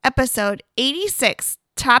episode 86,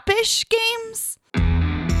 Topish Games.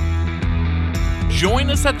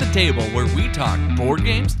 Join us at the table where we talk board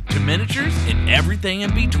games to miniatures and everything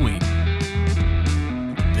in between.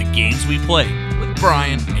 The Games We Play with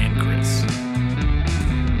Brian and Chris.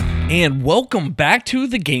 And welcome back to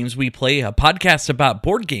The Games We Play, a podcast about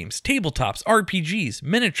board games, tabletops, RPGs,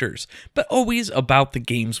 miniatures, but always about the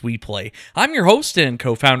games we play. I'm your host and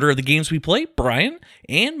co-founder of The Games We Play, Brian,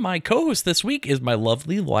 and my co-host this week is my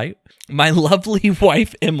lovely wife,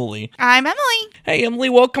 Emily. I'm Emily. Hey, Emily,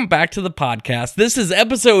 welcome back to the podcast. This is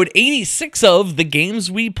episode 86 of The Games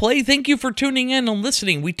We Play. Thank you for tuning in and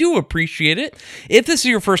listening. We do appreciate it. If this is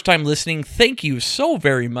your first time listening, thank you so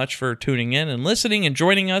very much for tuning in and listening and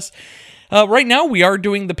joining us. Right now, we are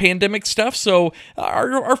doing the pandemic stuff, so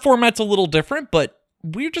our format's a little different, but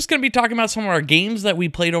we're just going to be talking about some of our games that we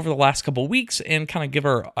played over the last couple of weeks and kind of give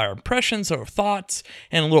our impressions, our thoughts,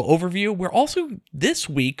 and a little overview. We're also, this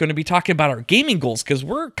week, going to be talking about our gaming goals because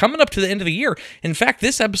we're coming up to the end of the year. In fact,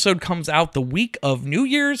 this episode comes out the week of New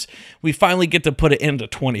Year's. We finally get to put it into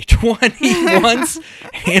 2020 once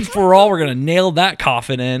and for all. We're going to nail that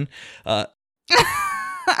coffin in.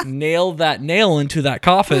 Nail that nail into that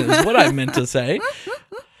coffin is what I meant to say.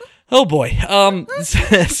 Oh boy.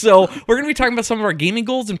 So we're going to be talking about some of our gaming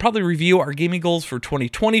goals and probably review our gaming goals for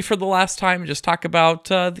 2020 for the last time and just talk about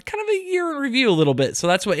kind of a year in review a little bit. So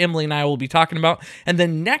that's what Emily and I will be talking about. And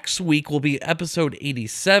then next week will be episode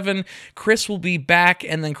 87. Chris will be back,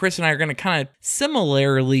 and then Chris and I are going to kind of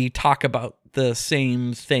similarly talk about the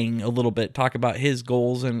same thing a little bit, talk about his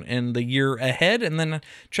goals and the year ahead, and then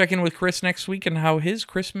check in with Chris next week and how his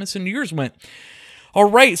Christmas and New Year's went. All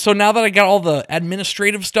right, so now that I got all the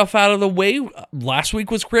administrative stuff out of the way, last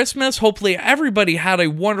week was Christmas. Hopefully everybody had a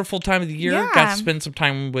wonderful time of the year, got to spend some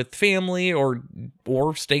time with family or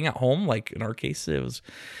staying at home. Like in our case, it was,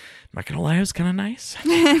 I'm not going to lie, it was kind of nice.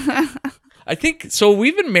 I think, so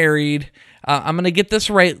we've been married, I'm going to get this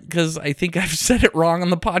right because I think I've said it wrong on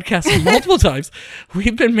the podcast multiple times.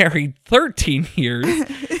 We've been married 13 years,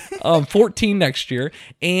 14 next year.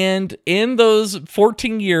 And in those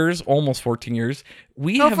 14 years, almost 14 years,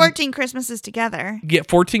 we have 14 Christmases together. Yeah,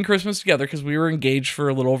 14 Christmas together because we were engaged for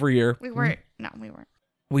a little over a year. We weren't. No, we weren't.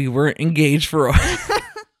 We were engaged for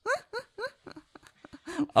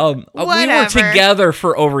we were together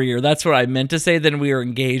for over a year. That's what I meant to say. Then we were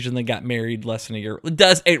engaged and then got married less than a year.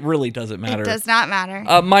 It really doesn't matter. It does not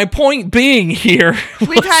matter. My point being here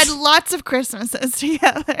we've had lots of Christmases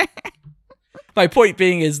together. My point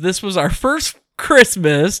being is this was our first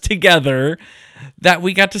Christmas together that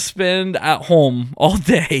we got to spend at home all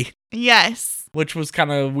day. Yes. Which was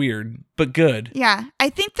kind of weird, but good. Yeah. I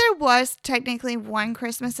think there was technically one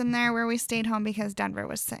Christmas in there where we stayed home because Denver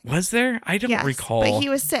was sick. Was there? I don't recall. But he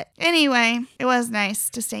was sick. Anyway, it was nice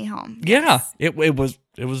to stay home. Yeah, it was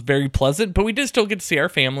very pleasant, but we did still get to see our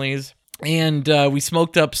families. And we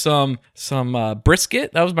smoked up some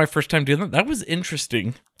brisket. That was my first time doing that. That was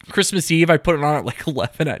interesting. Christmas Eve, I put it on at like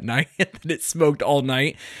 11 at night, and then it smoked all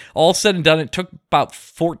night. All said and done, it took about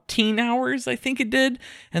 14 hours, I think it did.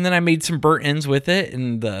 And then I made some burnt ends with it,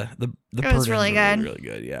 and the it was really good. Really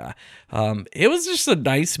good, yeah. It was just a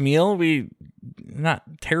nice meal. Not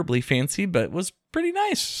terribly fancy, but it was pretty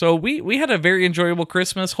nice. So we had a very enjoyable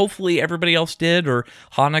Christmas. Hopefully everybody else did, or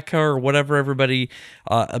Hanukkah, or whatever everybody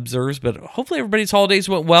observes. But hopefully everybody's holidays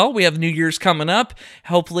went well. We have New Year's coming up.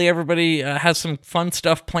 Hopefully everybody has some fun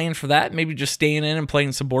stuff planned for that. Maybe just staying in and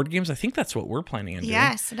playing some board games. I think that's what we're planning on doing.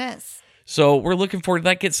 Yes, it is. So we're looking forward to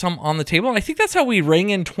that. Get some on the table. And I think that's how we rang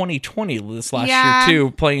in 2020 this last year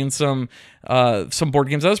too, playing some board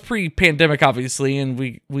games. That was pre-pandemic, obviously, and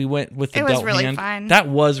we went with the dealt hand. It was really fun. That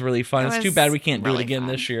was really fun. It's too bad we can't do it again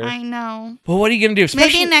this year. I know. Well, what are you going to do?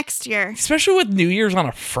 Maybe next year. Especially with New Year's on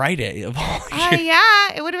a Friday of all year.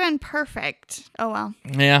 Yeah, it would have been perfect. Oh, well.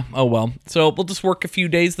 Yeah, oh, well. So we'll just work a few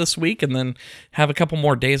days this week and then have a couple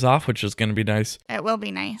more days off, which is going to be nice. It will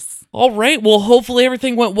be nice. All right. Well, hopefully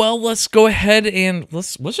everything went well. Let's go ahead and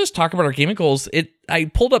let's just talk about our gaming goals. I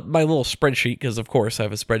pulled up my little spreadsheet because, of course, I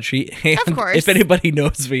have a spreadsheet. And of course. If anybody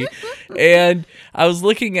knows me. And I was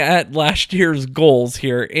looking at last year's goals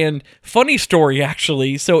here. And funny story,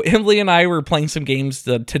 actually. So Emily and I were playing some games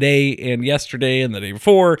today and yesterday and the day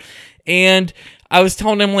before. And I was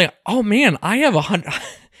telling Emily, oh, man, I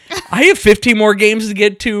have 15 more games to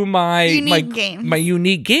get to my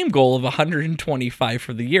unique game goal of 125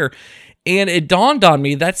 for the year. And it dawned on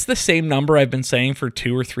me, that's the same number I've been saying for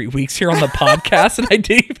 2 or 3 weeks here on the podcast, and I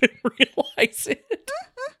didn't even realize it.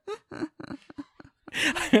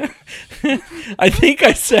 I think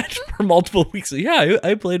I said for multiple weeks, yeah,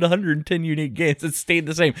 I played 110 unique games. It stayed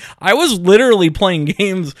the same. I was literally playing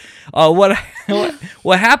games. What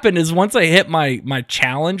happened is once I hit my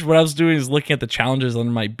challenge, what I was doing is looking at the challenges on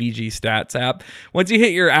my BG Stats app. Once you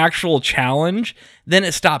hit your actual challenge, then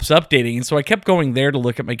it stops updating. And so I kept going there to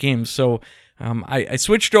look at my games. So I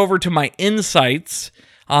switched over to my insights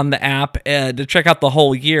on the app to check out the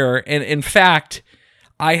whole year. And in fact,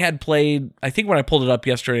 I had played, I think when I pulled it up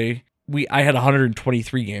yesterday, I had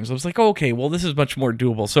 123 games. I was like, oh, okay, well, this is much more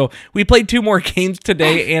doable. So we played 2 more games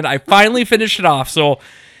today, and I finally finished it off. So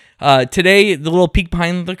today, the little peek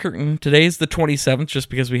behind the curtain, today is the 27th, just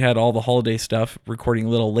because we had all the holiday stuff recording a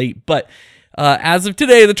little late. But as of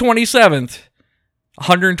today, the 27th,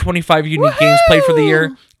 125 unique games played for the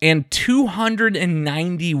year, and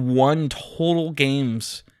 291 total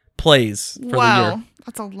games plays for the year.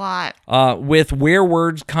 That's a lot. With Where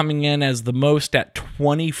Words coming in as the most at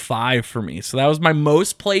 25 for me. So that was my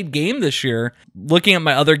most played game this year. Looking at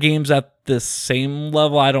my other games at the same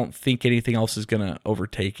level, I don't think anything else is going to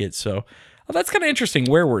overtake it. So that's kind of interesting.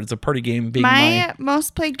 Where Words, a party game being my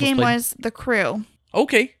most played game was The Crew.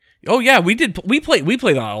 Okay. Oh yeah, we did. We played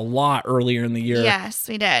that a lot earlier in the year. Yes,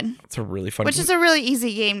 we did. It's a really fun, which is a really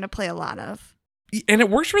easy game to play a lot of. And it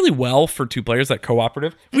works really well for 2 players, that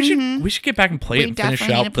cooperative. We should get back and play it and finish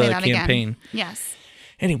out the campaign. Again. Yes.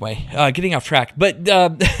 Anyway, getting off track. But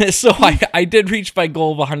so I did reach my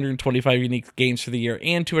goal of 125 unique games for the year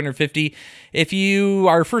and 250. If you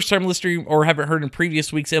are a first-time listener or haven't heard in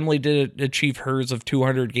previous weeks, Emily did achieve hers of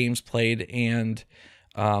 200 games played. And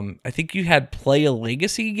I think you had Play a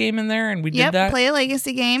Legacy game in there, and we did that. Play a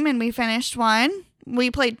Legacy game, and we finished 1.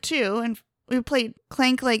 We played 2, and we played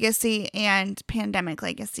Clank Legacy and Pandemic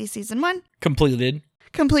Legacy Season 1. Completed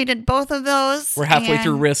both of those. We're halfway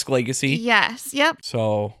through Risk Legacy. Yes, yep.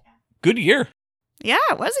 So, good year. Yeah,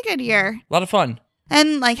 it was a good year. A lot of fun.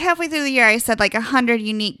 And like halfway through the year, I said like 100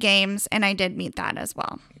 unique games, and I did meet that as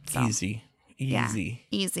well. So, easy. Yeah,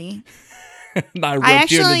 easy. I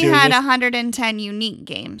actually had 110 unique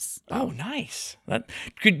games. Oh, nice.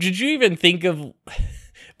 Did you even think of...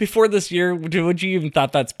 Before this year, would you even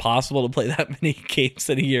thought that's possible to play that many games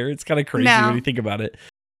in a year? It's kind of crazy when you think about it.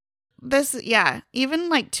 Even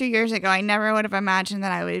like 2 years ago, I never would have imagined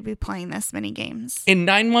that I would be playing this many games. And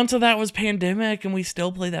 9 months of that was pandemic, and we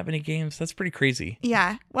still play that many games. That's pretty crazy.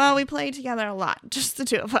 Yeah. Well, we played together a lot, just the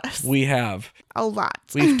 2 of us. We have. A lot.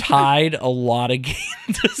 We've tied a lot of games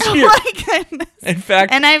this year. Oh my goodness. In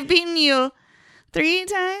fact. And I've beaten you 3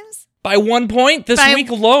 times. By 1 point this week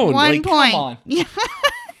alone. 1 point. Come on. Yeah.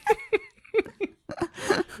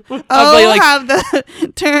 Have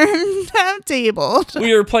the turntable.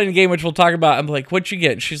 We were playing a game which we'll talk about. I'm like, what'd you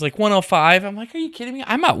get? She's like, 105. I'm like, are you kidding me?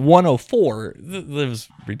 I'm at 104. That was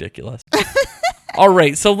ridiculous. All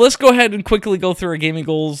right, so let's go ahead and quickly go through our gaming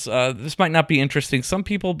goals. This might not be interesting to some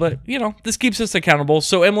people, but, this keeps us accountable.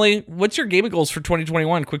 So, Emily, what's your gaming goals for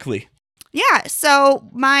 2021 quickly? Yeah, so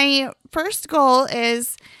my first goal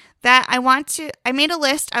is that I made a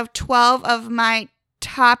list of 12 of my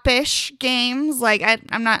Topish games. Like,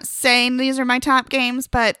 I'm not saying these are my top games,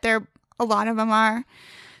 but a lot of them are.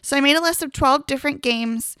 So I made a list of 12 different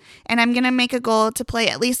games, and I'm going to make a goal to play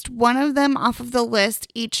at least one of them off of the list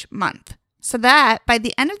each month. So that by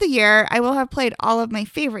the end of the year, I will have played all of my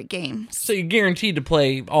favorite games. So you're guaranteed to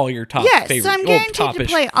play all your top favorite. Yes, so I'm guaranteed to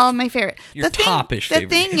play all of my favorite. Topish favorite.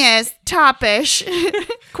 The thing is, Topish,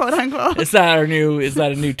 quote unquote. Is that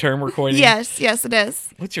a new term we're coining? Yes, it is.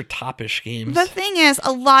 What's your Topish games? The thing is,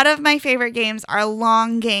 a lot of my favorite games are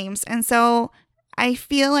long games, and so I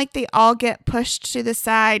feel like they all get pushed to the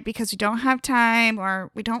side because we don't have time or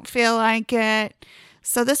we don't feel like it.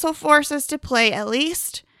 So this will force us to play at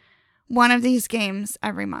least one of these games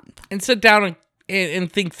every month. And sit down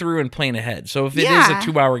and think through and plan ahead. So if it is a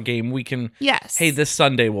 2-hour game, we can, hey, this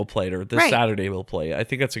Sunday we'll play it or this Saturday we'll play it. I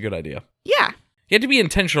think that's a good idea. Yeah. You have to be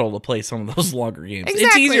intentional to play some of those longer games. Exactly.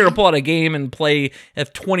 It's easier to pull out a game and play a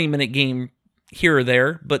 20-minute game here or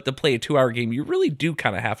there, but to play a 2-hour game, you really do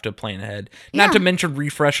kind of have to plan ahead. Yeah. Not to mention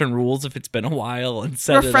refreshing rules if it's been a while and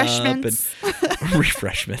set it up. And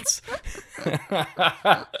refreshments.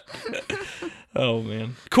 Oh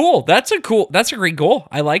man. Cool. That's a great goal.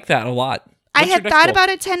 I like that a lot. I had thought about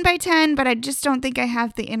a 10 by 10, but I just don't think I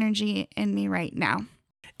have the energy in me right now.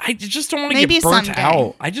 I just don't want to get burnt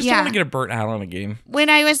out. I just don't want to get burnt out on a game. When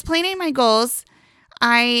I was planning my goals,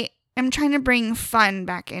 I am trying to bring fun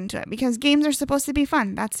back into it because games are supposed to be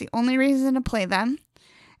fun. That's the only reason to play them.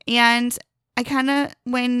 And I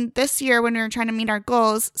this year when we were trying to meet our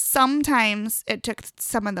goals, sometimes it took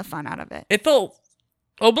some of the fun out of it. It felt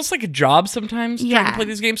almost like a job sometimes trying to Yeah. play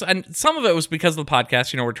these games. And some of it was because of the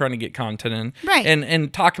podcast. We're trying to get content in Right.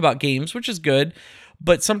 and talk about games, which is good.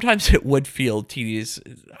 But sometimes it would feel tedious.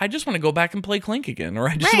 I just want to go back and play Clink again, or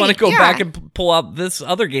I just want to go back and pull out this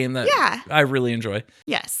other game that I really enjoy.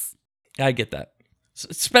 Yes. I get that.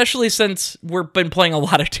 Especially since we've been playing a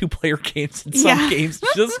lot of 2-player games, and some games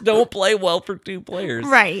just don't play well for 2 players.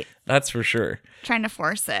 Right. That's for sure. Trying to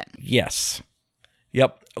force it. Yes.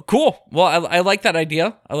 Yep. Cool. Well, I like that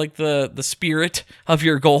idea. I like the spirit of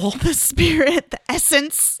your goal. The spirit, the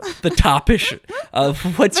essence. The topish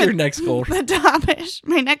of what's your next goal? The topish.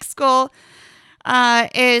 My next goal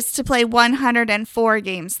is to play 104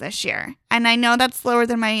 games this year. And I know that's lower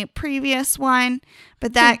than my previous one,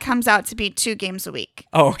 but that comes out to be 2 games a week.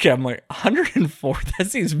 Oh, okay. I'm like, 104. That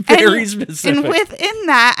seems very specific. And within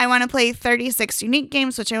that, I want to play 36 unique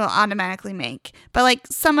games, which I will automatically make. But like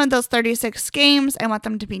some of those 36 games, I want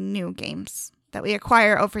them to be new games that we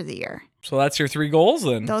acquire over the year. So that's your 3 goals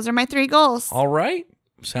then? Those are my 3 goals. All right.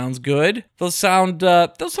 Sounds good. Those sounds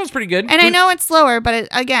pretty good. And I know it's slower, but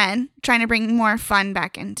again, trying to bring more fun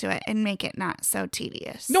back into it and make it not so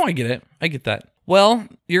tedious. No, I get it. I get that. Well,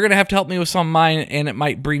 you're going to have to help me with some of mine, and it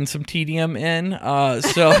might bring some tedium in.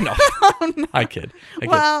 So, no. Oh, no. I kid.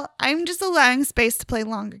 Well, I'm just allowing space to play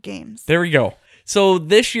longer games. There we go. So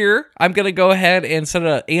this year, I'm going to go ahead and set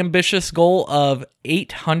an ambitious goal of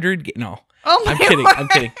 800. No. Oh, my I'm kidding. Lord. I'm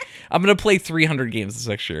kidding. I'm going to play 300 games this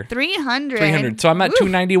next year. 300. 300. So I'm at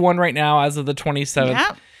 291 right now as of the 27th.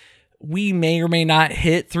 Yep. We may or may not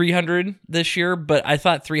hit 300 this year, but I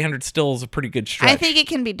thought 300 still is a pretty good stretch. I think it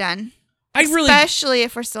can be done. Especially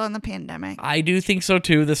if we're still in the pandemic. I do think so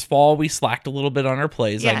too. This fall we slacked a little bit on our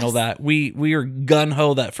plays. Yes. I know that. We were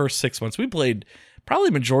gun-ho that first 6 months. We played probably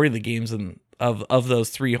the majority of the games of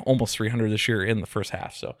those almost 300 this year in the first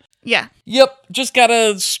half. So yeah. Yep. Just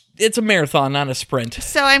it's a marathon, not a sprint.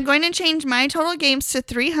 So I'm going to change my total games to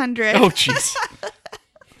 300. Oh, jeez.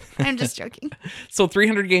 I'm just joking. So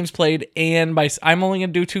 300 games played, and I'm only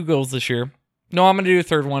going to do 2 goals this year. No, I'm going to do a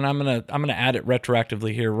third one. I'm going to add it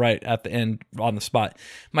retroactively here right at the end on the spot.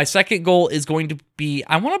 My second goal is going to be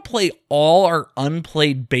I want to play all our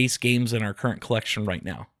unplayed base games in our current collection right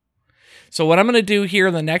now. So what I'm going to do here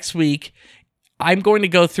in the next week, I'm going to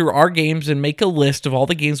go through our games and make a list of all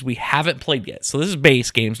the games we haven't played yet. So this is base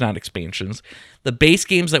games, not expansions. The base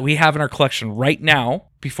games that we have in our collection right now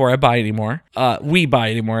before I buy anymore. We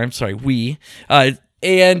buy anymore. I'm sorry, we.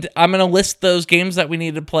 And I'm going to list those games that we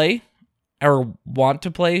need to play or want to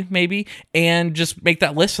play maybe, and just make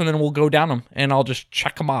that list, and then we'll go down them, and I'll just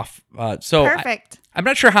check them off. Perfect. I'm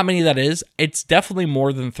not sure how many that is. It's definitely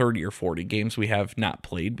more than 30 or 40 games we have not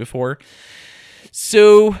played before.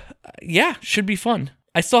 So, yeah, should be fun.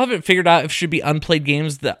 I still haven't figured out if it should be unplayed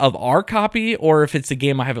games of our copy or if it's a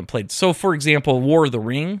game I haven't played. So, for example, War of the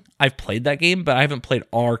Ring, I've played that game, but I haven't played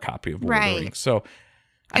our copy of War of the Ring. So,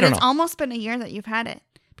 I don't know. It's almost been a year that you've had it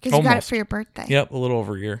because you got it for your birthday. Yep, a little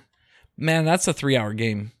over a year. Man, that's a 3-hour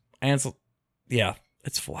game. And it's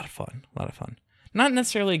a lot of fun. A lot of fun. Not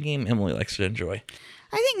necessarily a game Emily likes to enjoy.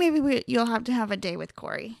 I think maybe you'll have to have a day with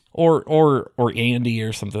Corey. Or Andy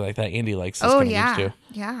or something like that. Andy likes this kind of games too.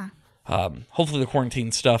 Yeah. Hopefully the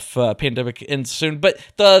quarantine stuff, pandemic ends soon. But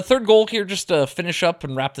the third goal here, just to finish up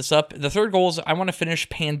and wrap this up, the third goal is I want to finish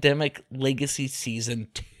Pandemic Legacy Season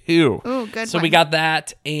 2. Oh, good So one. we got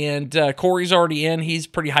that, and Corey's already in. He's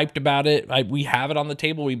pretty hyped about it. We have it on the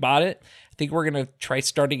table. We bought it. I think we're going to try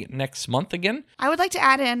starting it next month again. I would like to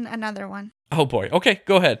add in another one. Oh, boy. Okay,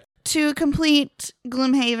 go ahead. To complete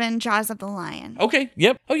Gloomhaven, Jaws of the Lion. Okay,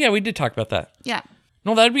 yep. Oh, yeah, we did talk about that. Yeah.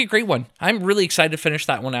 No, that'd be a great one. I'm really excited to finish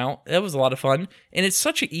that one out. That was a lot of fun. And it's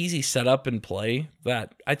such an easy setup and play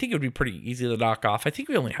that I think it would be pretty easy to knock off. I think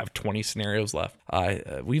we only have 20 scenarios left.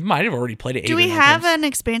 We might have already played it 8 Do we or 9 have times. an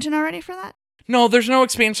expansion already for that? No, there's no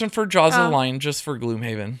expansion for Jaws of the Lion, just for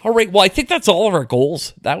Gloomhaven. All right, well, I think that's all of our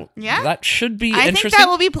goals. That should be interesting. I think that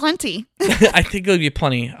will be plenty. I think it'll be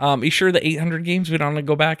plenty. You sure the 800 games we don't want to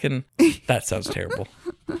go back and... That sounds terrible.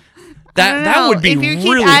 That would be really hard. If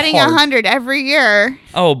you keep adding 100 every year.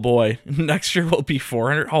 Oh, boy. Next year will be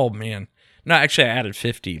 400. Oh, man. No, actually, I added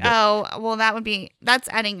 50. But... Oh, well, that's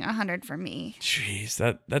adding 100 for me.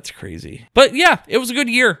 Jeez, that's crazy. But yeah, it was a good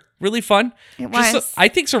year. Really fun. It was. I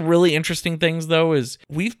think some really interesting things, though, is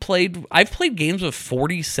I've played games with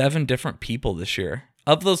 47 different people this year.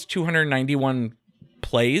 Of those 291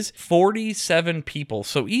 plays, 47 people.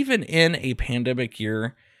 So even in a pandemic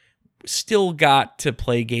year, still got to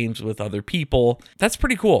play games with other people. That's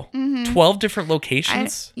pretty cool. Mm-hmm. 12 different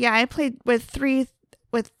locations. I played with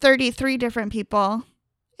 33 different people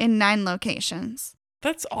in 9 locations.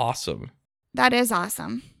 That's awesome. That is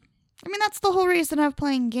awesome. I mean, that's the whole reason of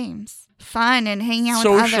playing games. Fun and hanging out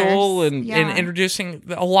with Social others. and introducing.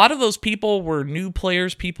 A lot of those people were new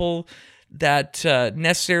players, people that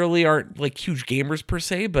necessarily aren't like huge gamers per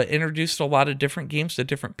se, but introduced a lot of different games to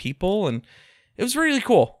different people. And it was really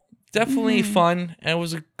cool. Definitely fun. And it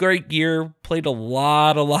was a great year. Played a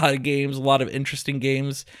lot of games, a lot of interesting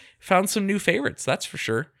games. Found some new favorites, that's for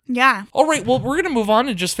sure. Yeah. All right, well, we're going to move on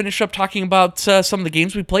and just finish up talking about some of the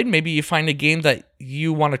games we played. Maybe you find a game that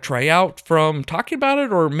you want to try out from talking about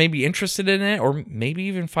it, or maybe interested in it, or maybe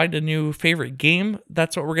even find a new favorite game.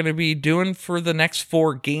 That's what we're going to be doing for the next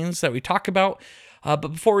 4 games that we talk about. But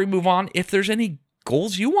before we move on, if there's any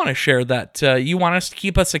goals you want to share that you want us to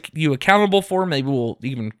keep you accountable for, maybe we'll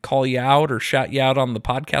even call you out or shout you out on the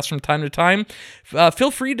podcast from time to time,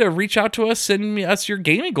 feel free to reach out to us, send us your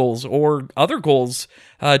gaming goals or other goals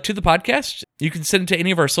to the podcast. You can send it to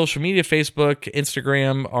any of our social media, Facebook,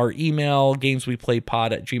 Instagram, our email,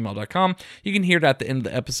 gamesweplaypod@gmail.com. You can hear it at the end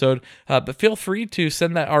of the episode, but feel free to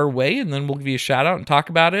send that our way, and then we'll give you a shout out and talk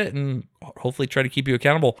about it, and hopefully try to keep you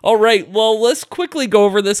accountable. All right, well, let's quickly go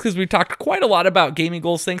over this because we talked quite a lot about gaming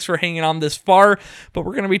goals. Thanks for hanging on this far, but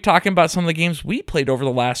we're going to be talking about some of the games we played over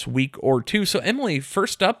the last week or two. So, Emily,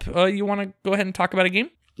 first up, you want to go ahead and talk about a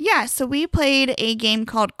game? Yeah, so we played a game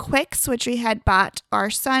called Quicks, which we had bought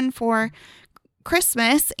our son for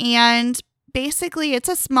Christmas, and basically it's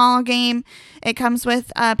a small game. It comes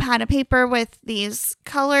with a pad of paper with these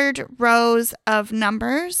colored rows of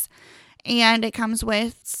numbers, and it comes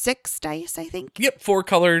with 6 dice, I think. Yep, 4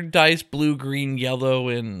 colored dice, blue, green, yellow,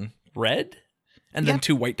 and red, and then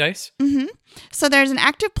 2 white dice. Mm-hmm. So there's an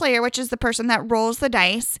active player, which is the person that rolls the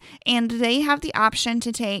dice, and they have the option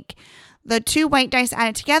to take the 2 white dice, add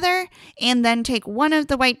it together, and then take one of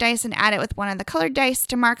the white dice and add it with one of the colored dice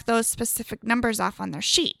to mark those specific numbers off on their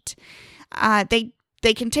sheet.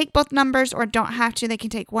 They can take both numbers or don't have to. They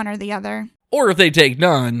can take one or the other. Or if they take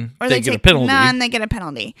none, or they get a penalty. None, they get a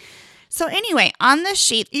penalty. So anyway, on this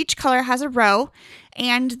sheet, each color has a row,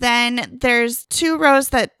 and then there's 2 rows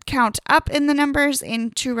that count up in the numbers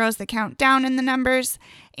and 2 rows that count down in the numbers.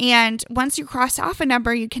 And once you cross off a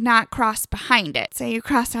number, you cannot cross behind it. Say you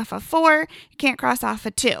cross off a 4, you can't cross off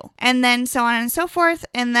a 2. And then so on and so forth.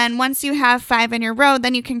 And then once you have 5 in your row,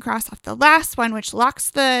 then you can cross off the last one, which locks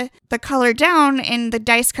the color down, and the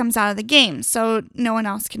dice comes out of the game. So no one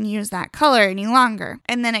else can use that color any longer.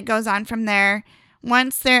 And then it goes on from there.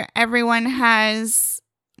 Once there's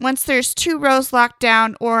 2 rows locked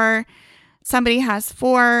down, or somebody has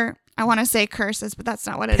 4, I want to say curses, but that's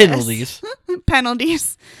not what it is.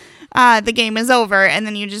 Penalties. The game is over, and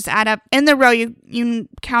then you just add up in the row. You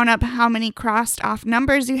count up how many crossed off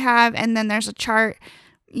numbers you have, and then there's a chart.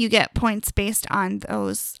 You get points based on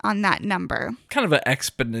that number. Kind of an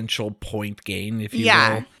exponential point gain, if you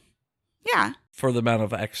will. Yeah. For the amount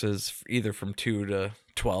of X's, either from 2 to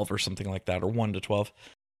 12 or something like that, or 1 to 12.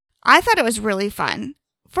 I thought it was really fun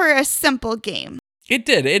for a simple game. It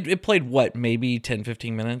did. It played, what, maybe 10,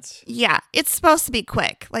 15 minutes? Yeah. It's supposed to be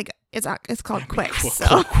quick. Like, it's called Quicks.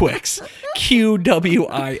 Quicks.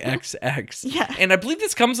 Qwixx. Yeah. And I believe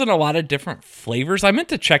this comes in a lot of different flavors. I meant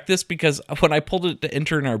to check this because when I pulled it to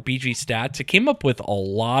enter in our BG stats, it came up with a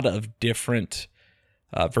lot of different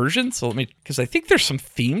versions. So because I think there's some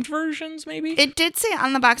themed versions, maybe. It did say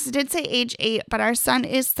on the box, it did say age 8, but our son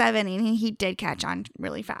is 7, and he did catch on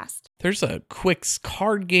really fast. There's a Quicks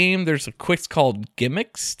card game. There's a Quicks called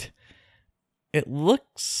Gimmixed. It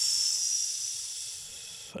looks...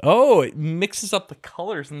 Oh, it mixes up the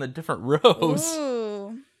colors in the different rows.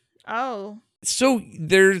 Ooh. Oh. So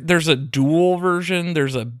there's a dual version.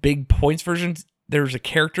 There's a big points version. There's a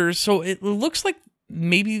characters. So it looks like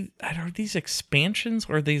maybe, are these expansions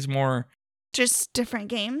or are these more... Just different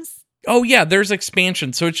games? Oh, yeah, there's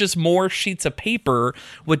expansions. So it's just more sheets of paper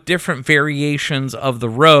with different variations of the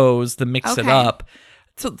rows to mix it up.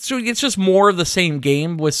 So it's just more of the same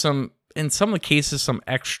game with some, in some of the cases, some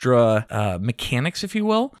extra mechanics, if you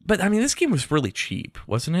will. But, I mean, this game was really cheap,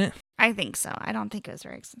 wasn't it? I think so. I don't think it was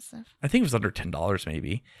very expensive. I think it was under $10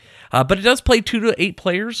 maybe. But it does play 2 to 8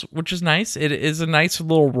 players, which is nice. It is a nice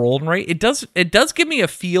little roll and write. It does give me a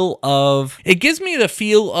feel of... It gives me the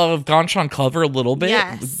feel of Gauntron Clever a little bit.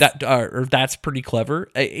 Yes. That's pretty clever.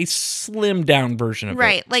 A slimmed down version of it.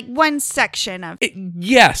 Right, like one section of...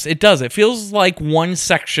 Yes, it does. It feels like one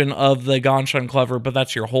section of the Gauntron Clever, but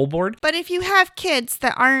that's your whole board. But if you have kids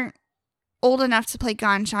that aren't old enough to play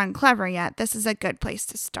Gauntron Clever yet, this is a good place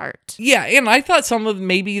to start. Yeah, and I thought some of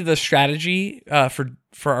maybe the strategy for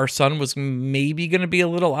our son was maybe going to be a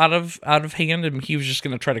little out of hand, and he was just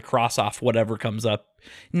going to try to cross off whatever comes up,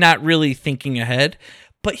 not really thinking ahead.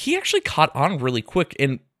 But he actually caught on really quick,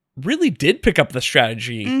 and really did pick up the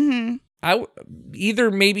strategy.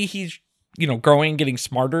 Either maybe he's, growing, getting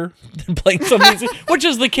smarter than playing some of these, which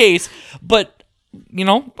is the case. But,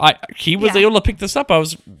 he was able to pick this up. I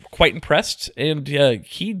was quite impressed, and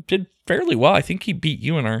he did fairly well. I think he beat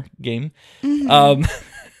you in our game.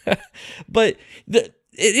 But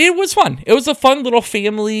it was fun. It was a fun little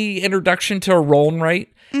family introduction to a roll and write.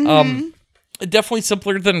 Definitely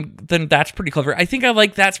simpler than That's Pretty Clever. I think I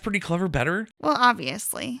like That's Pretty Clever better. Well,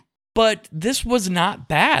 obviously. But this was not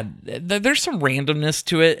bad. There's some randomness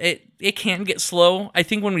to it. It can get slow. I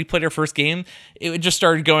think when we played our first game, it just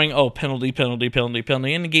started going, penalty, penalty, penalty,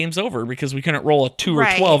 penalty, and the game's over because we couldn't roll a 2 or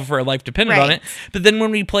 12 if our life depended on it. But then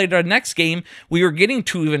when we played our next game, we were getting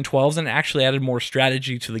 2 even 12s and it actually added more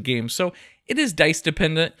strategy to the game. So it is dice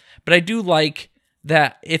dependent, but I do like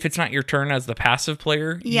that if it's not your turn as the passive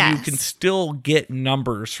player, you can still get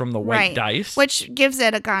numbers from the white dice. Which gives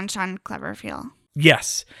it a Ganchan clever feel.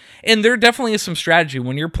 Yes. And there definitely is some strategy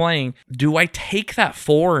when you're playing. Do I take that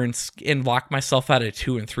 4 and lock myself out of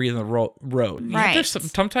 2 and 3 in the road? You have to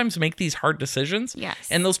sometimes make these hard decisions. Yes.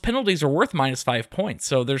 And those penalties are worth -5 points.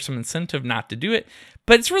 So there's some incentive not to do it.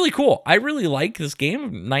 But it's really cool. I really like this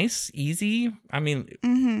game. Nice, easy. I mean,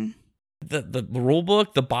 the rule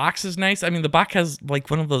book, the box is nice. I mean, the box has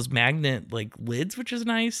like one of those magnet like lids, which is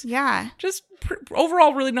nice. Yeah. Just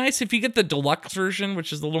overall really nice. If you get the deluxe version,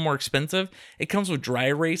 which is a little more expensive, it comes with dry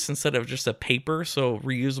erase instead of just a paper, so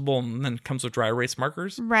reusable, and then comes with dry erase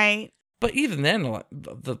markers. Right. But even then,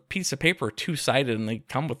 the piece of paper are 2-sided, and they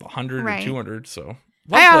come with 100 or 200. So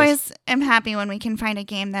I always am happy when we can find a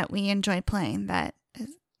game that we enjoy playing that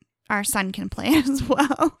our son can play as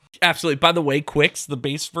well. Absolutely. By the way, Quicks, the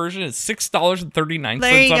base version is $6.39 on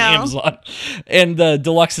go. Amazon, and the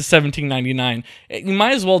deluxe is $17.99. You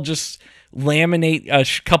might as well just laminate a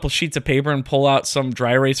couple sheets of paper and pull out some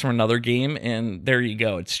dry erase from another game, and there you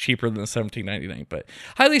go. It's cheaper than $17.99, but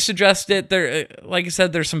highly suggest it. There, like I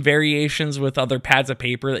said, there's some variations with other pads of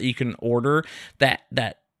paper that you can order that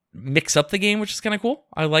mix up the game, which is kind of cool.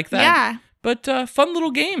 I like that. Yeah. But fun little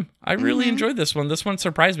game. I really enjoyed this one. This one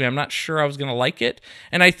surprised me. I'm not sure I was going to like it.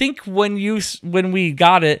 And I think when we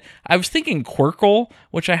got it, I was thinking Quirkle,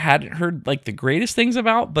 which I hadn't heard like the greatest things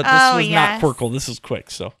about, but this was not Quirkle. This is Quick.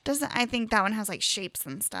 So I think that one has like shapes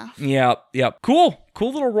and stuff. Yeah. Cool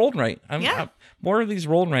little roll and write. More of these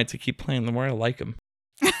roll and writes I keep playing, the more I like them.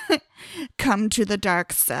 Come to the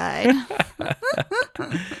dark side.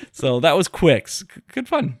 So that was Quicks. Good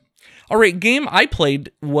fun. All right, game I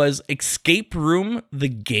played was Escape Room, the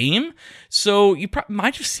game. So you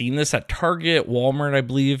might have seen this at Target, Walmart, I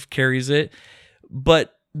believe, carries it.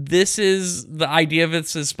 But this is, the idea of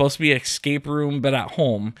it is supposed to be an escape room, but at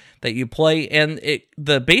home that you play. And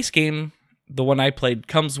the base game, the one I played,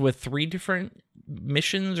 comes with 3 different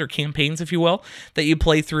missions or campaigns, if you will, that you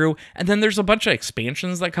play through. And then there's a bunch of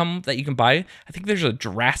expansions that you can buy. I think there's a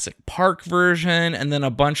Jurassic Park version and then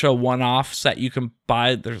a bunch of one-offs that you can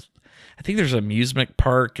buy. I think there's an amusement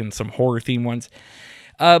park and some horror theme ones.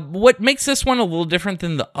 What makes this one a little different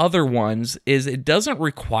than the other ones is it doesn't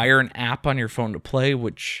require an app on your phone to play,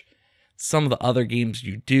 which some of the other games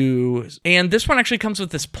you do. And this one actually comes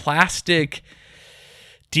with this plastic,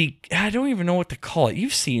 I don't even know what to call it.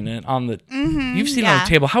 You've seen it on the it on the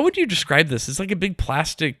table. How would you describe this? It's like a big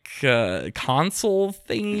plastic console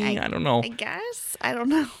thing. I don't know. I guess. I don't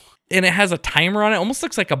know. And it has a timer on it. Almost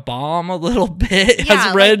looks like a bomb a little bit. It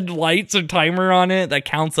has red lights and timer on it that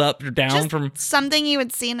counts up or down from something you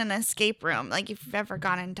would see in an escape room, like if you've ever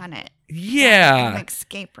gone and done it. Yeah. An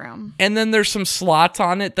escape room. And then there's some slots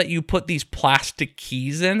on it that you put these plastic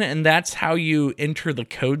keys in, and that's how you enter the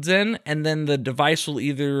codes in. And then the device will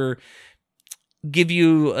either give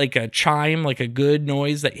you like a chime, like a good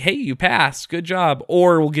noise that, hey, you passed, good job.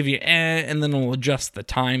 Or will give you and then it'll adjust the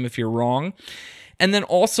time if you're wrong. And then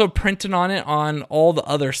also printed on it on all the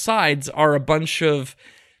other sides are a bunch of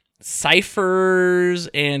ciphers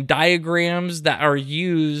and diagrams that are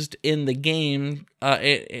used in the game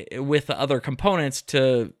with the other components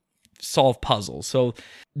to solve puzzles. So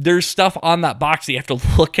there's stuff on that box that you have to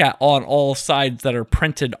look at on all sides that are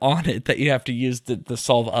printed on it that you have to use to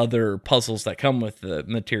solve other puzzles that come with the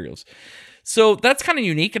materials. So that's kind of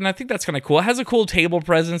unique, and I think that's kind of cool. It has a cool table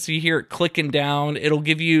presence. You hear it clicking down. It'll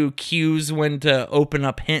give you cues when to open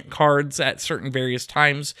up hint cards at certain various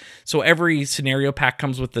times. So every scenario pack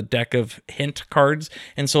comes with a deck of hint cards,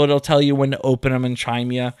 and so it'll tell you when to open them and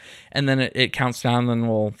chime you, and then it counts down, and then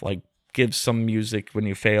we'll like give some music when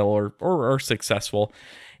you fail or are successful.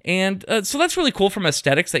 And so that's really cool from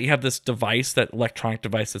aesthetics that you have this device, that electronic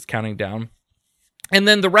device that's counting down. And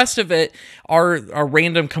then the rest of it are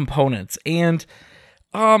random components. And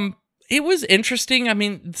It was interesting. I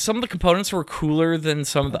mean, some of the components were cooler than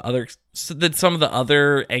some of the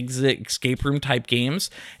other exit escape room type games,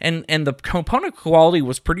 and the component quality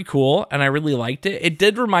was pretty cool, and I really liked it. It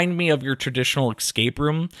did remind me of your traditional escape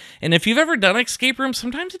room, and if you've ever done escape room,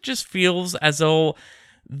 sometimes it just feels as though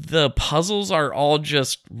the puzzles are all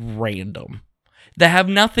just random. They have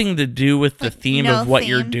nothing to do with the theme of what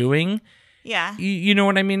you're doing. Yeah. You know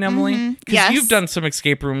what I mean, Emily? Because you've done some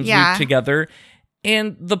escape rooms together.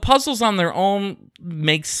 And the puzzles on their own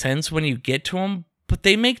make sense when you get to them, but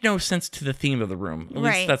they make no sense to the theme of the room. At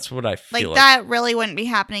least that's what I feel like. That really wouldn't be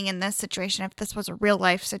happening in this situation if this was a real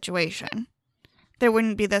life situation. There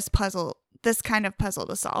wouldn't be this kind of puzzle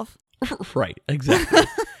to solve. Right, exactly.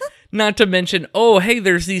 Not to mention, oh, hey,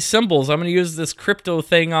 there's these symbols. I'm going to use this crypto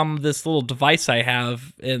thing on this little device I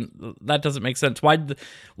have, and that doesn't make sense. Why'd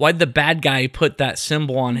the bad guy put that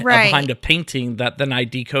symbol on behind a painting that then I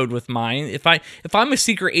decode with mine? If I'm a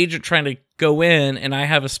secret agent trying to go in and I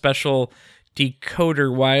have a special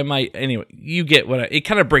decoder, why am I... Anyway, you get what it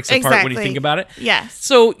kind of breaks apart when you think about it. Yes.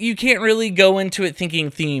 So you can't really go into it thinking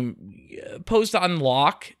theme. Post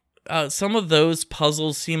unlock, some of those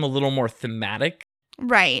puzzles seem a little more thematic.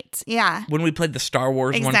 Right, yeah. When we played the Star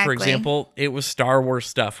Wars one, for example, it was Star Wars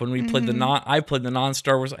stuff. When we played I played the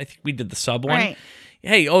non-Star Wars, I think we did the sub one. Right.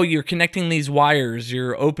 Hey, you're connecting these wires,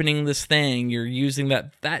 you're opening this thing, you're using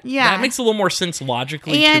that. That makes a little more sense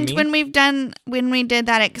logically to me. And when we did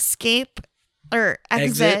that escape or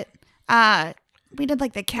exit, we did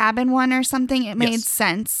like the cabin one or something, it made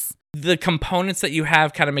sense. The components that you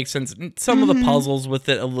have kind of make sense. Some of the puzzles with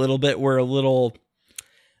it a little bit were a little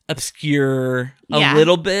obscure a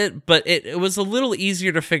little bit, but it was a little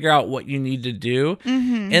easier to figure out what you need to do.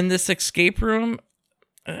 In this escape room,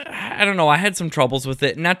 I don't know, I had some troubles with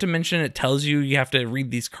it. Not to mention it tells you have to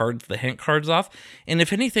read these cards, the hint cards off, and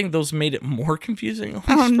if anything, those made it more confusing, at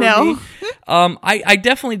least for me. I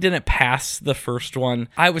definitely didn't pass the first one.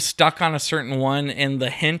 I was stuck on a certain one, and the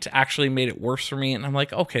hint actually made it worse for me, and I'm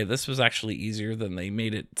like, okay, this was actually easier than they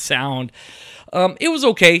made it sound. It was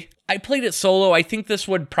okay. I played it solo. I think this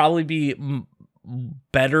would probably be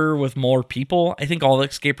better with more people. I think all the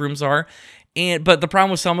escape rooms are. But the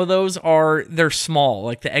problem with some of those are they're small.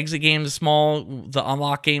 Like the exit game is small. The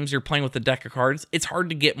unlock games, you're playing with a deck of cards. It's hard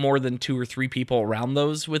to get more than 2 or 3 people around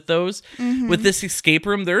those. With this escape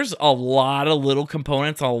room, there's a lot of little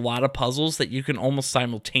components, a lot of puzzles that you can almost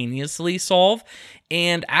simultaneously solve,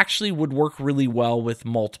 and actually would work really well with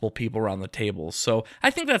multiple people around the table. So I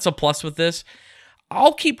think that's a plus with this.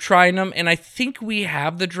 I'll keep trying them, and I think we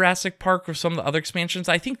have the Jurassic Park or some of the other expansions.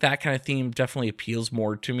 I think that kind of theme definitely appeals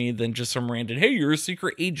more to me than just some random, hey, you're a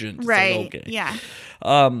secret agent. It's right, like, okay. Yeah.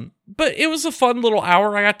 But it was a fun little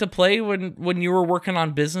hour I got to play when you were working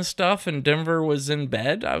on business stuff and Denver was in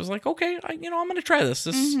bed. I was like, okay, I'm going to try this.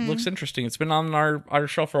 This looks interesting. It's been on our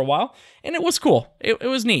shelf for a while, and it was cool. It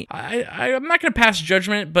was neat. I'm not going to pass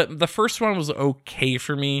judgment, but the first one was okay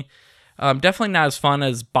for me. Definitely not as fun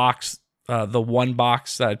as the one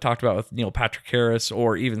box that I talked about with Neil Patrick Harris,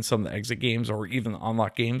 or even some of the exit games, or even the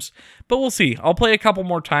unlock games. But we'll see. I'll play a couple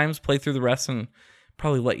more times, play through the rest, and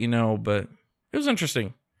probably let you know. But it was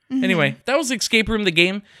interesting. Anyway, that was Escape Room, the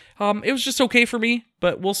game. It was just okay for me,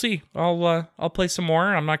 but we'll see. I'll play some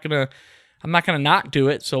more. I'm not gonna not do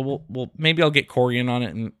it. So we'll maybe I'll get Corey in on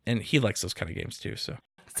it, and he likes those kind of games too. So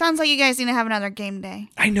sounds like you guys need to have another game day.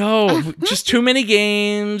 I know, just too many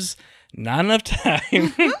games. Not enough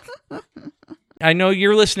time. I know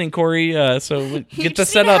you're listening, Corey, so get the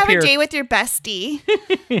set up here. Have a day with your bestie.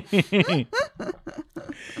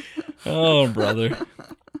 Oh, brother.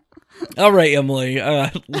 All right, Emily.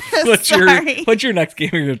 What's your next game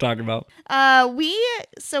you're going to talk about?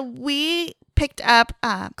 We picked up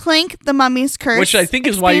Clank, the Mummy's Curse, which I think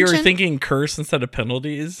is why you were thinking curse instead of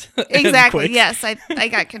penalties. Exactly. Yes, I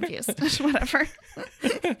got confused. Whatever.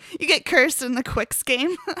 You get cursed in the Quicks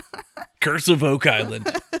game. Curse of Oak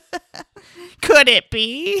Island. Could it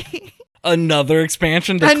be? Another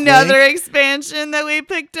expansion to Another Clank? Expansion that we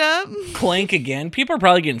picked up. Clank again? People are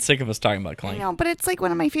probably getting sick of us talking about Clank. I know, but it's like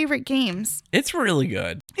one of my favorite games. It's really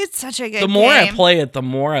good. It's such a good game. The more I play it, the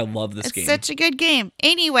more I love this game. It's such a good game.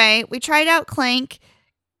 Anyway, we tried out Clank,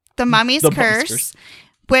 the Mummy's Curse,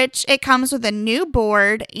 which it comes with a new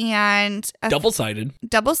board and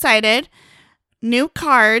double-sided, new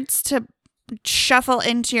cards to shuffle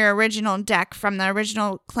into your original deck from the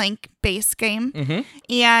original Clank base game,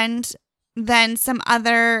 and then some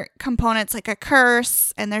other components like a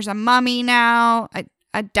curse, and there's a mummy now,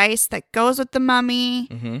 a dice that goes with the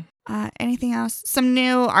mummy. Anything else? Some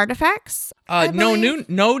new artifacts? No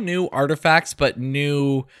new artifacts, but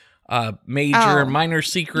new major and minor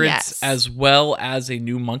secrets, yes. as well as a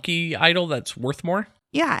new monkey idol that's worth more.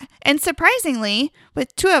 Yeah. And surprisingly,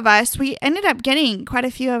 with 2 of us, we ended up getting quite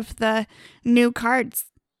a few of the new cards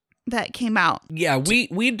that came out. Yeah,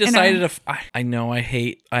 we decided I know I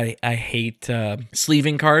hate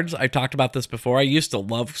sleeving cards. I've talked about this before. I used to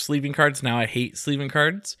love sleeving cards. Now I hate sleeving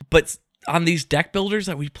cards. But on these deck builders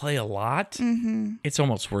that we play a lot, it's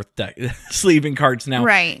almost worth sleeving cards now.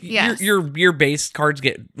 Right, yes. Your base cards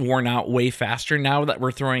get worn out way faster now that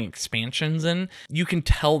we're throwing expansions in. You can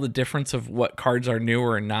tell the difference of what cards are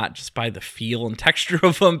newer and not just by the feel and texture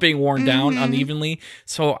of them being worn down unevenly.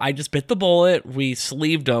 So I just bit the bullet. We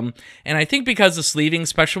sleeved them. And I think because of sleeving,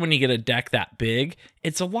 especially when you get a deck that big,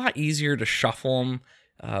 it's a lot easier to shuffle them.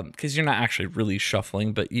 Because you're not actually really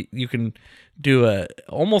shuffling, but you can do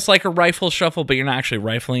almost like a rifle shuffle, but you're not actually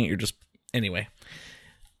rifling it. You're just, anyway,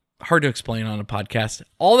 hard to explain on a podcast.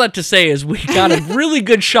 All that to say is we got a really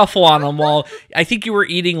good shuffle on them while I think you were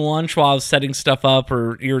eating lunch while I was setting stuff up,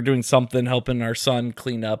 or you were doing something, helping our son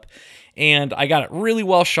clean up. And I got it really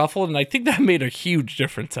well shuffled, and I think that made a huge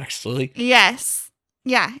difference, actually. Yes.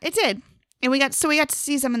 Yeah, it did. And we got to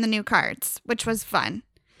see some of the new cards, which was fun.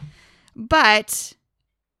 But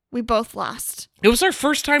we both lost. It was our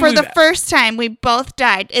first time. For the first time, we both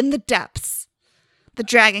died in the depths. The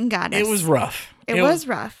dragon goddess. It was rough. It was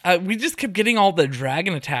rough. We just kept getting all the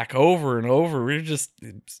dragon attack over and over. We were just,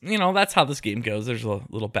 that's how this game goes. There's a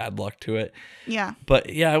little bad luck to it. Yeah.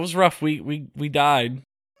 But yeah, it was rough. We died.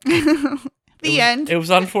 End. It was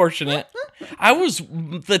unfortunate.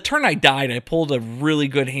 The turn I died, I pulled a really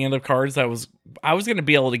good hand of cards that I was going to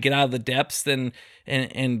be able to get out of the depths and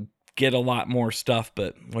get a lot more stuff,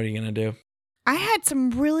 but what are you going to do? I had some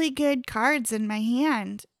really good cards in my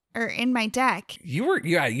hand, or in my deck. You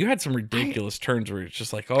had some ridiculous turns where it's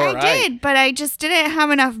just like, all right. I did, but I just didn't have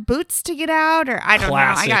enough boots to get out, or I don't know.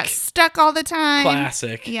 I got stuck all the time.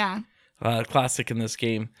 Classic. Yeah. Classic in this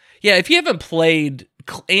game. Yeah, if you haven't played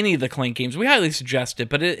any of the Clank games, we highly suggest it,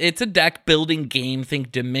 but it's a deck building game.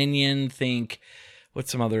 Think Dominion, think,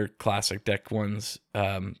 what's some other classic deck ones?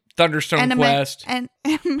 Thunderstone Quest. And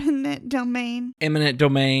Eminent Domain. Eminent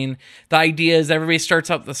Domain. The idea is everybody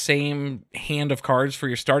starts out the same hand of cards for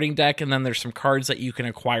your starting deck, and then there's some cards that you can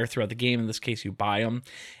acquire throughout the game. In this case, you buy them.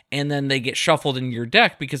 And then they get shuffled in your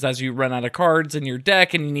deck, because as you run out of cards in your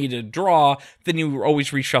deck and you need to draw, then you always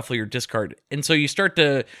reshuffle your discard. And so you start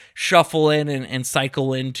to shuffle in and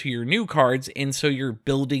cycle into your new cards, and so you're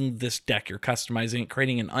building this deck. You're customizing it,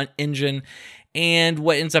 creating an engine. And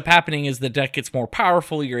what ends up happening is the deck gets more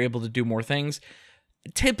powerful. You're able to do more things.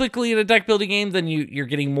 Typically in a deck building game, then you're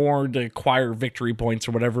getting more to acquire victory points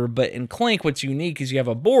or whatever. But in Clank, what's unique is you have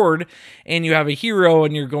a board and you have a hero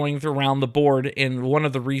and you're going around the board. And one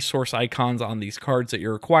of the resource icons on these cards that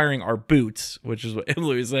you're acquiring are boots, which is what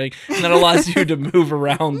Emily was saying. And that allows you to move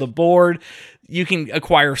around the board. You can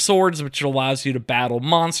acquire swords, which allows you to battle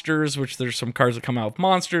monsters, which there's some cards that come out with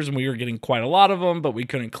monsters, and we were getting quite a lot of them, but we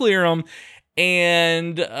couldn't clear them.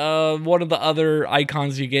 And one of the other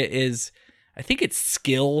icons you get is, I think it's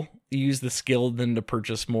skill. You use the skill then to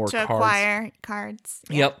purchase more cards. To acquire cards.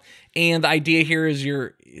 Yeah. Yep. And the idea here is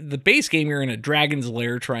the base game, you're in a dragon's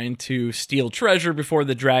lair trying to steal treasure before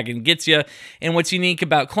the dragon gets you. And what's unique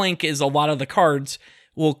about Clank is a lot of the cards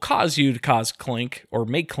will cause you to cause clink or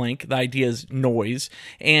make clink. The idea is noise.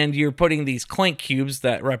 And you're putting these clank cubes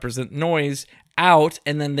that represent noise out,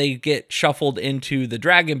 and then they get shuffled into the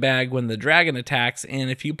dragon bag when the dragon attacks. And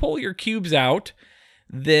if you pull your cubes out,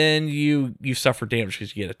 then you suffer damage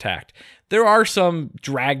because you get attacked. There are some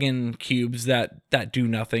dragon cubes that do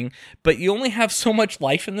nothing, but you only have so much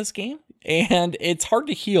life in this game, and it's hard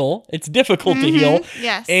to heal. It's difficult to heal.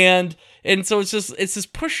 Yes. And so it's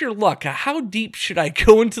just push your luck. How deep should I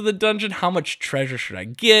go into the dungeon? How much treasure should I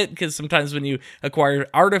get? Because sometimes when you acquire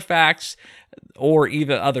artifacts or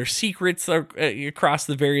even other secrets across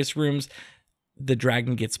the various rooms, the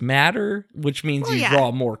dragon gets madder, which means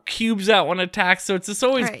draw more cubes out when attacked. So it's just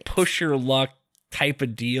always push your luck type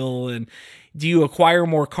of deal. And do you acquire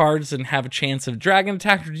more cards and have a chance of dragon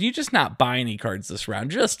attack, or do you just not buy any cards this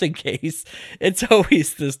round just in case? It's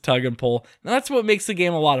always this tug and pull. And that's what makes the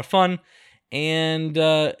game a lot of fun. And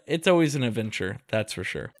it's always an adventure, that's for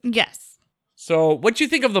sure. Yes. So what do you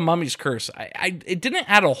think of the Mummy's Curse? It didn't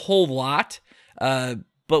add a whole lot, but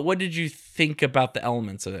what did you think about the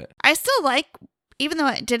elements of it? I still like, even though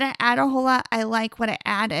it didn't add a whole lot, I like what it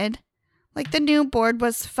added. Like, the new board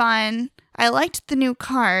was fun. I liked the new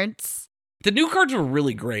cards. The new cards were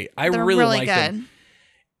really great. They're really liked good.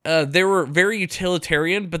 Them. They were very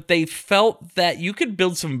utilitarian, but they felt that you could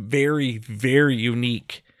build some very, very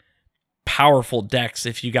unique powerful decks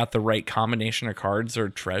if you got the right combination of cards or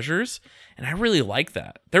treasures. And I really like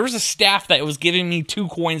that. There was a staff that was giving me 2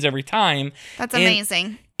 coins every time. That's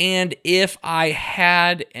amazing. And if I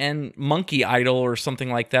had an monkey idol or something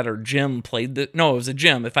like that, or Jim played it was a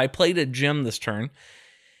Jim. If I played a Jim this turn,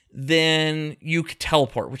 then you could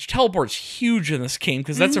teleport, which teleport's huge in this game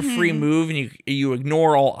because that's a free move, and you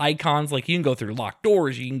ignore all icons. Like, you can go through locked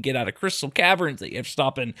doors, you can get out of crystal caverns that you have to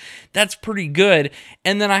stop in. That's pretty good.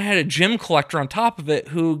 And then I had a gem collector on top of it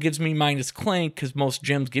who gives me minus clank, because most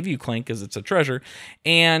gems give you clank because it's a treasure.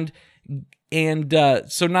 And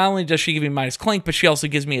so not only does she give me minus clank, but she also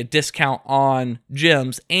gives me a discount on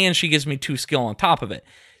gems, and she gives me 2 skill on top of it.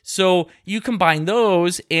 So you combine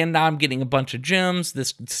those, and now I'm getting a bunch of gems.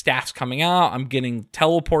 This staff's coming out. I'm getting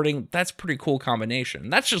teleporting. That's a pretty cool combination.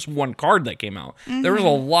 That's just one card that came out. There was a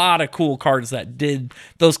lot of cool cards that did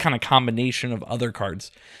those kind of combination of other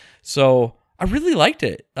cards. So I really liked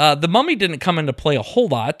it. The mummy didn't come into play a whole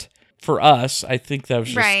lot for us. I think that was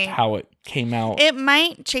just how it came out. It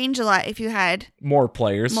might change a lot if you had more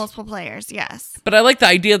players. Multiple players, yes. But I like the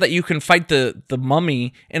idea that you can fight the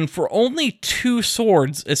mummy, and for only 2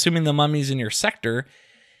 swords, assuming the mummy's in your sector,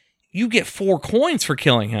 you get 4 coins for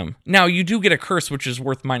killing him. Now, you do get a curse, which is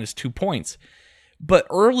worth minus 2 points. But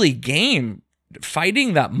early game,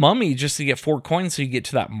 fighting that mummy just to get 4 coins so you get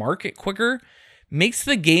to that market quicker makes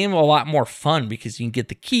the game a lot more fun, because you can get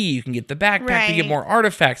the key, you can get the backpack, you get more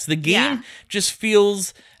artifacts. The game just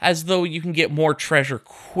feels as though you can get more treasure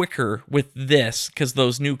quicker with this because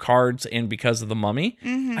those new cards and because of the mummy.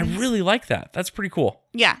 I really like that. That's pretty cool.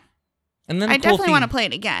 Yeah. And then I definitely want to play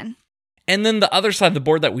it again. And then the other side of the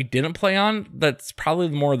board that we didn't play on, that's probably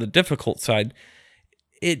more the difficult side.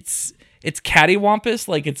 It's cattywampus,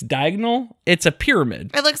 like it's diagonal. It's a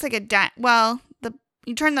pyramid. It looks like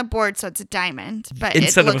you turn the board so it's a diamond, but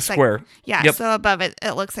instead it of a square. So above it,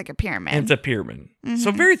 it looks like a pyramid. It's a pyramid. So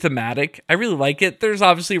very thematic. I really like it. There's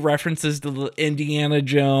obviously references to the Indiana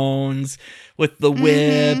Jones with the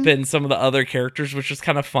whip and some of the other characters, which is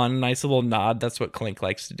kind of fun. Nice little nod. That's what Clank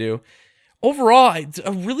likes to do. Overall, it's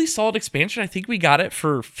a really solid expansion. I think we got it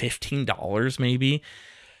for $15 maybe,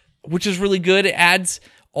 which is really good. It adds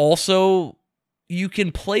also... You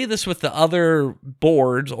can play this with the other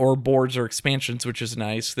boards or expansions, which is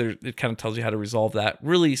nice. It kind of tells you how to resolve that.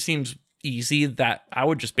 Really seems easy that I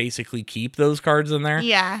would just basically keep those cards in there.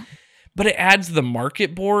 Yeah. But it adds the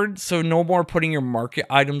market board, so no more putting your market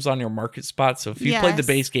items on your market spot. So if you played the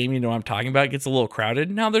base game, you know what I'm talking about. It gets a little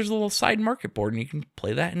crowded. Now there's a little side market board, and you can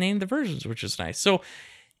play that and name the versions, which is nice. So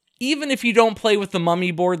even if you don't play with the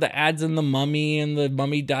mummy board that adds in the mummy and the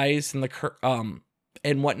mummy dice and the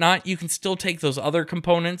and whatnot, you can still take those other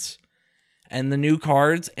components and the new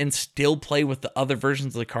cards and still play with the other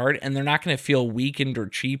versions of the card, and they're not going to feel weakened or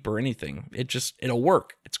cheap or anything. It'll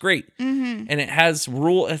work. It's great. And it has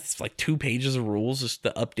it's like 2 pages of rules just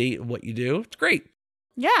to update what you do. It's great.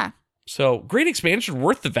 Yeah. So great expansion,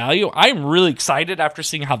 worth the value. I'm really excited after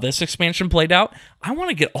seeing how this expansion played out. I want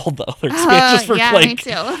to get all the other expansions for Clank.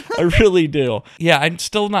 Me too. I really do. Yeah, I'm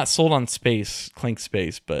still not sold on Clank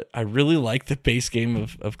Space, but I really like the base game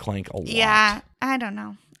of Clank a lot. Yeah, I don't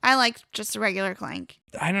know. I like just a regular Clank.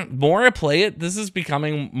 More I play it, this is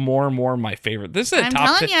becoming more and more my favorite. This is I'm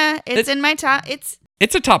telling you, it's in my top. It's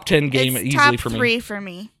a top 10 game it's easily top for me. 3 for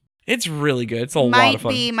me. It's really good. It's a lot of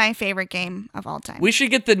fun. Might be my favorite game of all time. We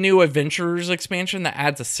should get the new Adventurers expansion that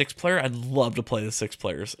adds a 6-player. I'd love to play the 6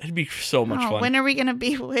 players. It'd be so much fun. When are we going to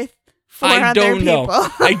be with 4 other people?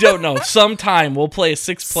 I don't know. Sometime we'll play a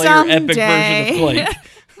 6-player epic version of Clank.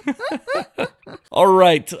 All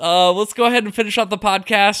right, let's go ahead and finish up the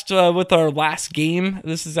podcast with our last game.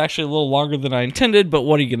 This is actually a little longer than I intended, but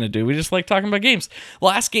what are you going to do? We just like talking about games.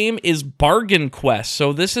 Last game is Bargain Quest.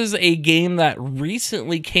 So this is a game that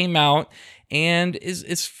recently came out and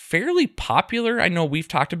is fairly popular. I know we've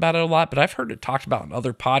talked about it a lot, but I've heard it talked about on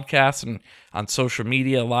other podcasts and on social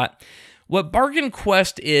media a lot. What Bargain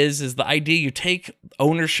Quest is the idea you take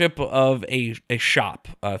ownership of a shop.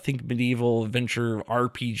 Think medieval, adventure,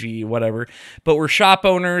 RPG, whatever. But we're shop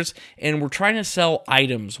owners, and we're trying to sell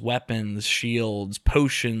items, weapons, shields,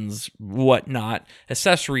 potions, whatnot,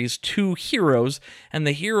 accessories to heroes. And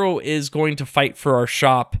the hero is going to fight for our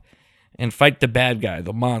shop and fight the bad guy,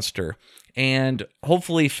 the monster, and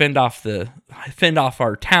hopefully fend off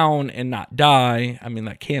our town and not die. I mean,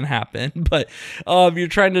 that can happen, but you're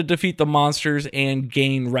trying to defeat the monsters and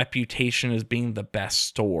gain reputation as being the best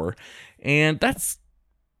store. And that's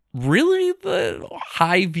really the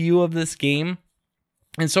high view of this game.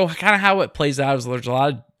 And so kind of how it plays out is there's a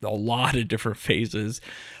lot of a lot of different phases.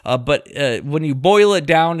 But when you boil it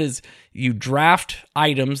down, is you draft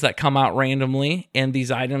items that come out randomly, and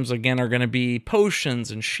these items again are going to be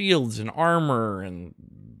potions and shields and armor, and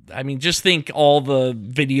I mean, just think all the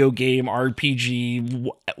video game RPG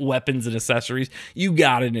weapons and accessories. You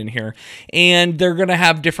got it in here. And they're going to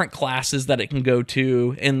have different classes that it can go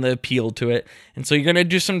to and the appeal to it. And so you're going to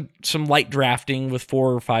do some light drafting with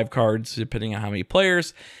 4 or 5 cards, depending on how many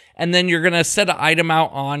players. And then you're going to set an item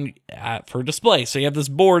out on for display. So you have this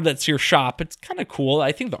board that's your shop. It's kind of cool.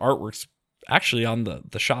 I think the artwork's actually on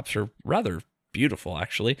the shops are rather beautiful,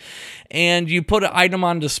 actually. And you put an item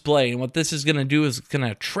on display, and what this is going to do is it's going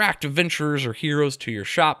to attract adventurers or heroes to your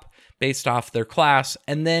shop based off their class,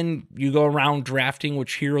 and then you go around drafting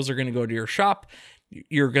which heroes are going to go to your shop.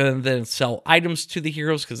 You're going to then sell items to the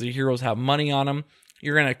heroes because the heroes have money on them.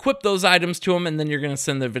 You're going to equip those items to them, and then you're going to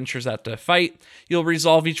send the adventurers out to fight. You'll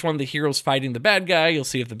resolve each one of the heroes fighting the bad guy. You'll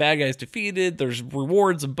see if the bad guy is defeated. There's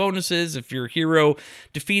rewards and bonuses if your hero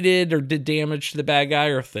defeated or did damage to the bad guy,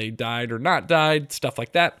 or if they died or not died, stuff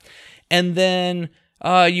like that. And then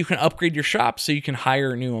you can upgrade your shop, so you can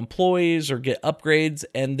hire new employees or get upgrades,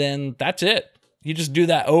 and then that's it. You just do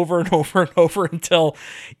that over and over and over until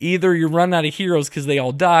either you run out of heroes because they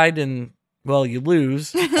all died and, well, you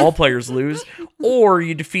lose, all players lose, or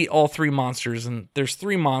you defeat all 3 monsters. And there's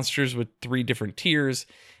 3 monsters with 3 different tiers,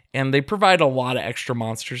 and they provide a lot of extra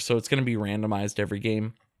monsters, so it's going to be randomized every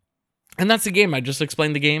game. And that's the game. I just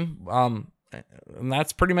explained the game, and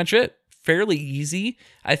that's pretty much it. Fairly easy,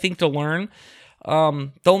 I think, to learn.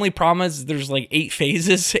 The only problem is there's like 8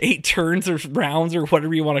 phases, 8 turns or rounds or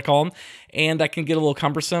whatever you want to call them, and that can get a little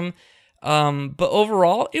cumbersome. But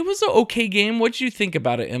overall, it was an okay game. What did you think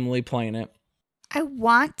about it, Emily, playing it? I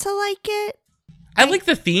want to like it. I like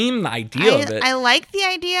the theme, the idea of it. I like the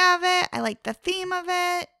idea of it. I like the theme of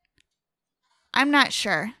it. I'm not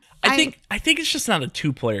sure. I think it's just not a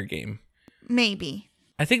 2-player game. Maybe.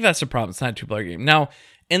 I think that's the problem. It's not a 2-player game. Now,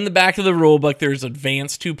 in the back of the rule book, there's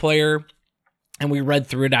advanced 2-player, and we read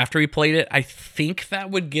through it after we played it. I think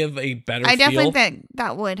that would give a better feel. I definitely think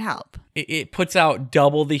that would help. It puts out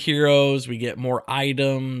double the heroes. We get more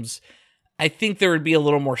items. I think there would be a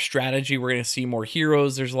little more strategy. We're going to see more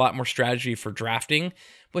heroes. There's a lot more strategy for drafting.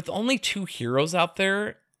 With only 2 heroes out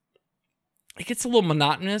there, it gets a little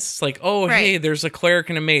monotonous. Like, oh, right. Hey, there's a cleric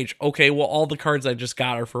and a mage. Okay, well, all the cards I just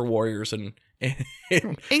got are for warriors and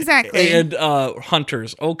exactly. And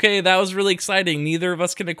hunters. Okay, that was really exciting. Neither of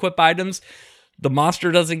us can equip items. The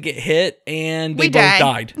monster doesn't get hit, and they both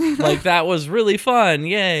died. Like, that was really fun.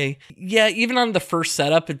 Yay. Yeah, even on the first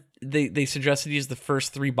setup, they suggested use the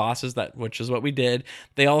first 3 bosses, which is what we did.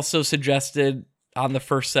 They also suggested on the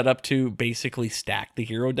first setup to basically stack the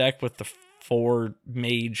hero deck with the 4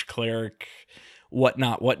 mage, cleric,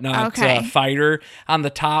 whatnot, okay. Fighter on the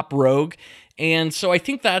top, rogue. And so I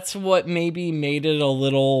think that's what maybe made it a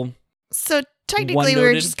little... So technically, we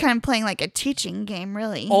were just kind of playing like a teaching game,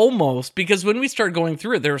 really. Almost, because when we started going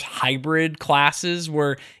through it, there's hybrid classes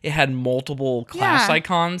where it had multiple class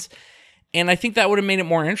icons. And I think that would have made it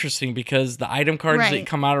more interesting because the item cards that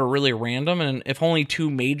come out are really random. And if only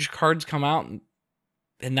 2 mage cards come out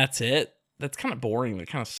and that's it, that's kind of boring. That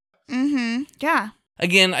kind of... Mm-hmm. Yeah.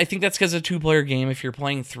 Again, I think that's because it's a 2-player game. If you're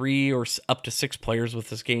playing 3 or up to 6 players with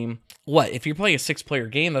this game, if you're playing a 6-player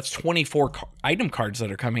game, that's 24 item cards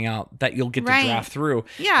that are coming out that you'll get to draft through.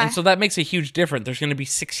 Yeah. And so that makes a huge difference. There's going to be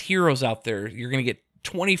 6 heroes out there. You're going to get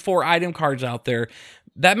 24 item cards out there.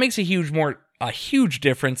 That makes a huge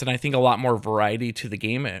difference, and I think a lot more variety to the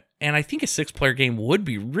game. And I think a 6-player game would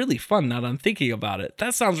be really fun now that I'm thinking about it.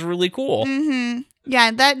 That sounds really cool. Mm-hmm. Yeah,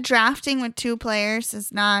 that drafting with 2 players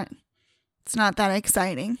is not... It's not that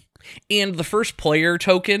exciting. And the first player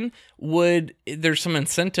token there's some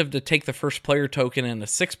incentive to take the first player token in a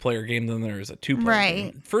 6-player game than there is a 2-player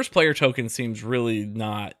game. First player token seems really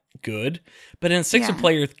not good. But in a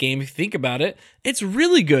 6-player game, if you think about it, it's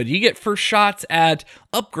really good. You get first shots at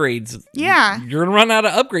upgrades. Yeah. You're going to run out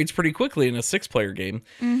of upgrades pretty quickly in a 6-player game.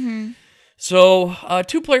 Mm-hmm. So,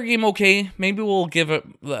 2-player game, okay. Maybe we'll give it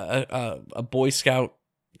a Boy Scout.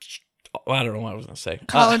 I don't know what I was going to say.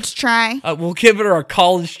 College try. We'll give it a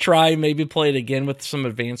college try. Maybe play it again with some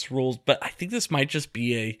advanced rules. But I think this might just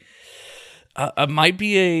be not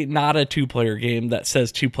a 2-player game that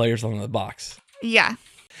says 2 players on the box. Yeah.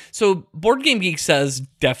 So Board Game Geek says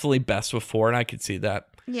definitely best with 4, and I could see that.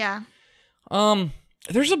 Yeah.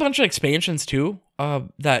 There's a bunch of expansions too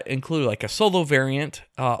that include like a solo variant.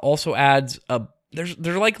 Also adds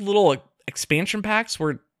they're like little expansion packs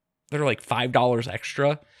where they're like $5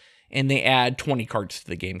 extra. And they add 20 cards to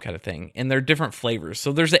the game kind of thing. And they're different flavors.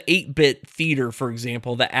 So there's an 8-bit theater, for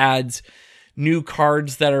example, that adds new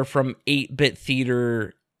cards that are from 8-Bit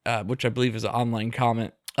Theater, which I believe is an online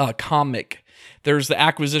comic. There's the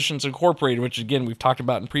Acquisitions Incorporated, which again we've talked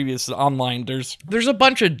about in previous online. There's a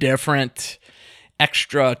bunch of different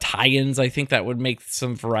extra tie-ins, I think, that would make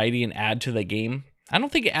some variety and add to the game. I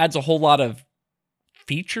don't think it adds a whole lot of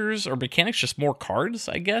features or mechanics, just more cards,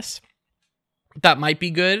 I guess. That might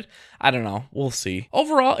be good. I don't know. We'll see.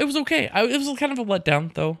 Overall, it was okay. It was kind of a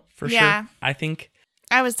letdown, though, for sure, I think.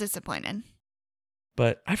 I was disappointed.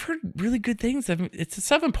 But I've heard really good things. It's a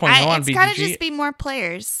 7.0 on BGG. It's got to just be more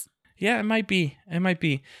players. Yeah, it might be.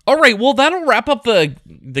 All right, well, that'll wrap up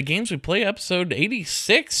the Games We Play episode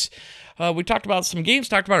 86. We talked about some games,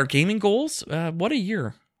 talked about our gaming goals. What a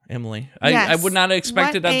year, Emily. Yes. I would not have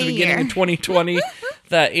expected at the beginning of 2020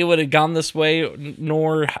 that it would have gone this way,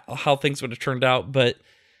 nor how things would have turned out. But,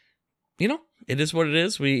 it is what it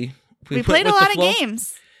is. We played a lot of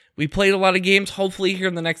games. We played a lot of games. Hopefully here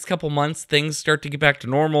in the next couple months, things start to get back to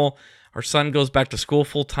normal. Our son goes back to school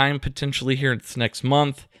full-time, potentially here this next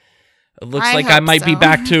month. It looks like I might be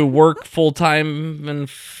back to work full-time in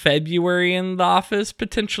February in the office,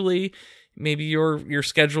 potentially. Maybe your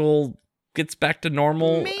schedule gets back to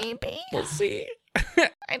normal. Maybe. We'll see.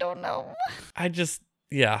 I don't know.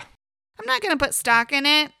 Yeah. I'm not going to put stock in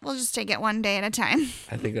it. We'll just take it one day at a time.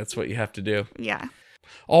 I think that's what you have to do. Yeah.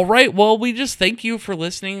 All right. Well, we just thank you for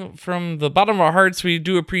listening from the bottom of our hearts. We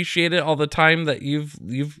do appreciate it all the time that you've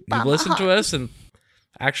listened to us and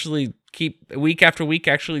actually keep week after week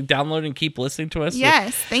actually download and keep listening to us.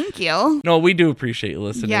 Yes, thank you. No, we do appreciate you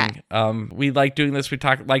listening. Yeah. We like doing this. We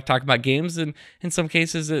like talking about games, and in some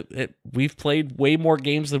cases, we've played way more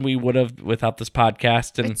games than we would have without this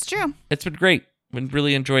podcast. And it's true. It's been great. We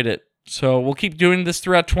really enjoyed it. So we'll keep doing this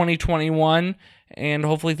throughout 2021. And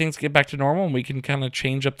hopefully things get back to normal and we can kind of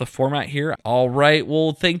change up the format here. All right.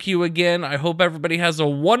 Well, thank you again. I hope everybody has a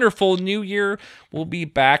wonderful new year. We'll be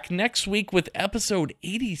back next week with episode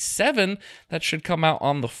 87. That should come out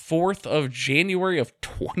on the 4th of January of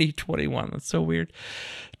 2021. That's so weird.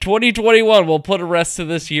 2021. We'll put a rest to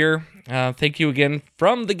this year. Thank you again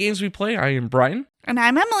from the Games We Play. I am Brian. And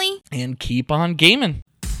I'm Emily. And keep on gaming.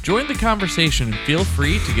 Join the conversation and feel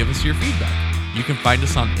free to give us your feedback. You can find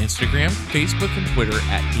us on Instagram, Facebook, and Twitter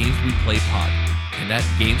at GamesWePlayPod and at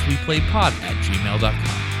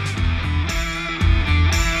GamesWePlayPod@gmail.com.